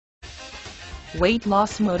Weight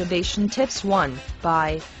Loss Motivation Tips 1,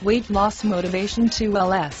 by Weight Loss Motivation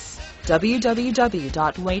 2LS,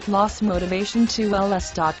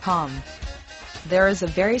 www.weightlossmotivation2ls.com. There is a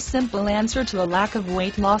very simple answer to a lack of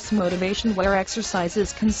weight loss motivation where exercise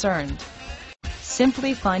is concerned.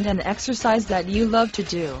 Simply find an exercise that you love to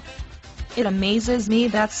do. It amazes me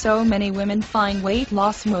that so many women find weight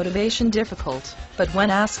loss motivation difficult, but when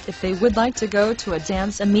asked if they would like to go to a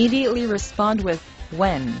dance immediately respond with,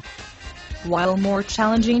 "When?" While more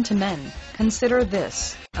challenging to men, consider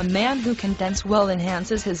this: a man who can dance well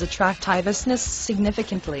enhances his attractiveness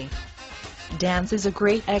significantly. Dance is a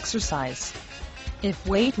great exercise. If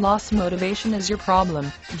weight loss motivation is your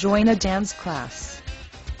problem, join a dance class.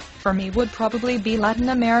 For me would probably be Latin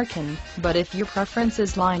American, but if your preference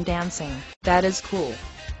is line dancing, that is cool.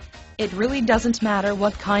 It really doesn't matter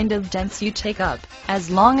what kind of dance you take up, as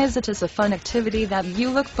long as it is a fun activity that you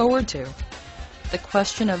look forward to. The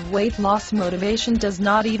question of weight loss motivation does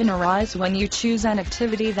not even arise when you choose an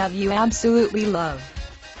activity that you absolutely love.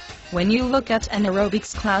 When you look at an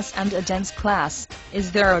aerobics class and a dance class,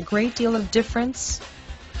 is there a great deal of difference?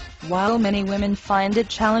 While many women find it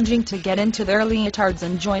challenging to get into their leotards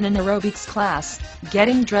and join an aerobics class,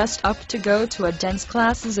 getting dressed up to go to a dance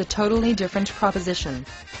class is a totally different proposition.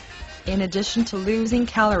 In addition to losing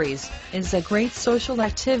calories, it's a great social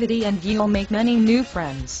activity and you'll make many new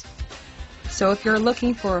friends. So if you're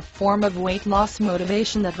looking for a form of weight loss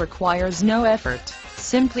motivation that requires no effort,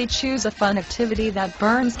 simply choose a fun activity that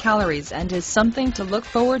burns calories and is something to look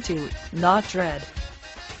forward to, not dread.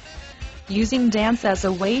 Using dance as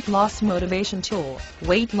a weight loss motivation tool.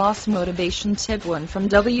 Weight Loss Motivation Tip 1 from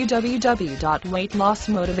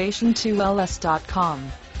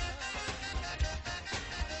www.weightlossmotivation2ls.com.